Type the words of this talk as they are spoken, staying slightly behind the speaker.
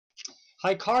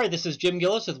Hi, Kari. This is Jim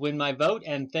Gillis with Win My Vote,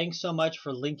 and thanks so much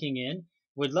for linking in.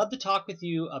 Would love to talk with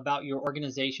you about your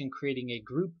organization creating a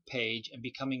group page and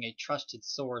becoming a trusted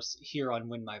source here on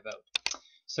Win My Vote.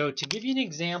 So to give you an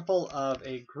example of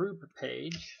a group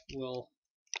page, I'll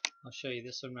show you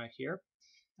this one right here.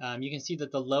 You can see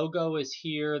that the logo is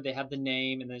here, they have the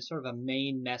name, and then sort of a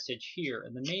main message here.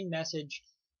 And the main message,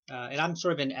 and I'm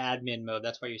sort of in admin mode,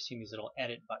 that's why you're seeing these little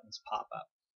edit buttons pop up.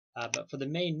 But for the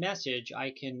main message,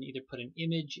 I can either put an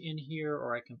image in here,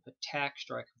 or I can put text,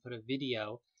 or I can put a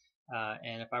video.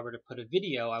 And if I were to put a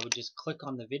video, I would just click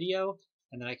on the video,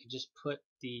 and then I could just put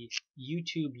the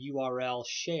YouTube URL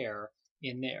share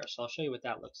in there. So I'll show you what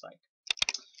that looks like.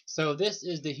 So this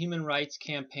is the Human Rights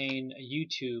Campaign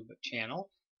YouTube channel,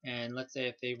 and let's say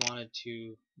if they wanted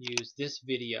to use this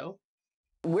video,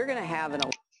 we're going to have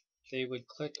they would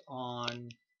click on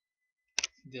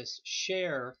this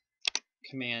share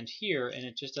command here, and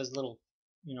it just does a little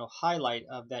highlight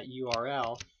of that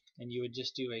URL, and you would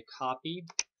just do a copy,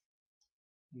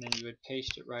 and then you would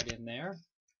paste it right in there,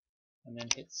 and then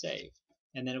hit save.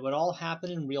 And then it would all happen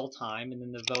in real time, and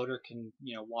then the voter can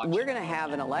watch. We're going to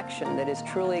have an election that is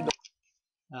truly.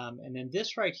 And then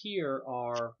this right here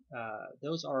are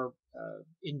those are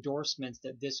endorsements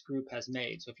that this group has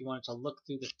made. So if you wanted to look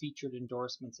through the featured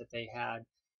endorsements that they had,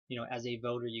 as a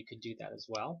voter, you could do that as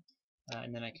well.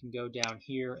 And then I can go down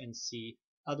here and see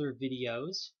other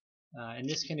videos. And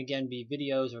this can again be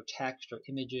videos or text or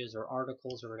images or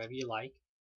articles or whatever you like.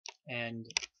 And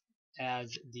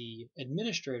as the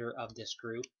administrator of this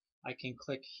group, I can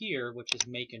click here, which is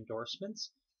make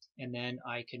endorsements, and then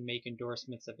I can make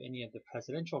endorsements of any of the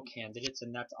presidential candidates,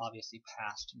 and that's obviously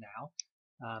passed now.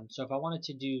 So if I wanted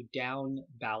to do down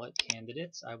ballot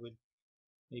candidates, I would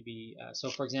maybe, so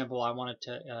for example, I wanted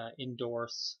to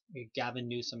endorse Gavin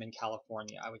Newsom in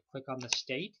California. I would click on the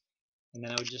state, and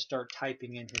then I would just start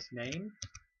typing in his name,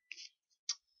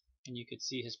 and you could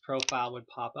see his profile would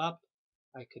pop up.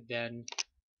 I could then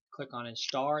click on his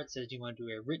star. It says, do you want to do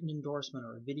a written endorsement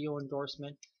or a video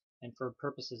endorsement? And for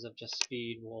purposes of just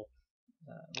speed, we'll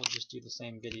just do the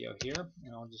same video here,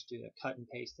 and I'll just do the cut and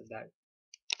paste of that,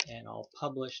 and I'll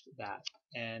publish that,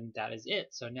 and that is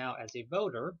it. So now as a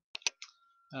voter,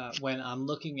 when I'm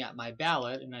looking at my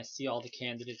ballot and I see all the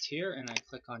candidates here, and I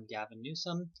click on Gavin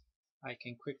Newsom, I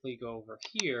can quickly go over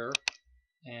here,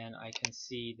 and I can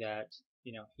see that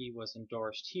he was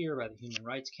endorsed here by the Human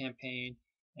Rights Campaign,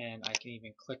 and I can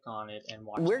even click on it and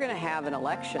watch. We're going to have an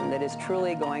election that is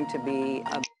truly going to be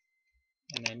a.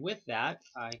 And then with that,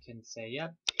 I can say,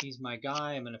 yep, he's my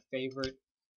guy. I'm going to favorite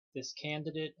this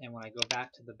candidate. And when I go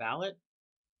back to the ballot,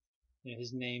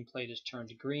 his nameplate is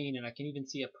turned green, and I can even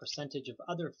see a percentage of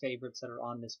other favorites that are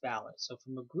on this ballot. So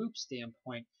from a group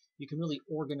standpoint, you can really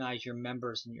organize your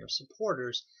members and your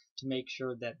supporters to make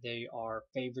sure that they are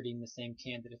favoriting the same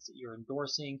candidates that you're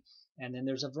endorsing. And then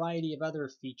there's a variety of other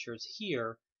features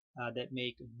here that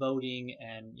make voting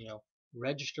and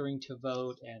registering to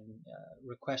vote and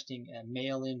requesting a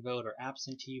mail-in vote or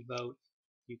absentee vote.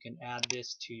 You can add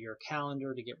this to your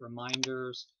calendar to get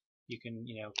reminders. You can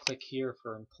click here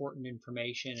for important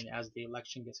information, and as the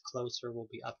election gets closer, we'll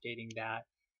be updating that.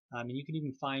 And you can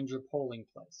even find your polling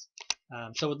place.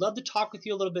 So we'd love to talk with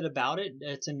you a little bit about it.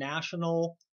 It's a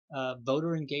national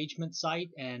voter engagement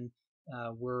site, and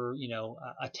we're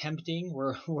attempting.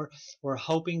 We're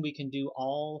hoping we can do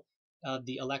all of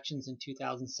the elections in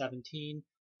 2017.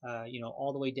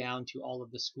 All the way down to all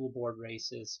of the school board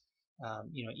races.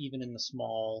 Even in the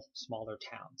smaller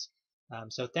towns.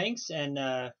 So thanks, and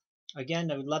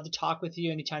again, I would love to talk with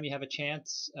you anytime you have a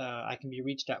chance. I can be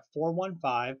reached at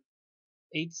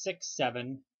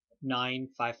 415-867-9554.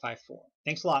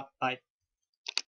 Thanks a lot. Bye.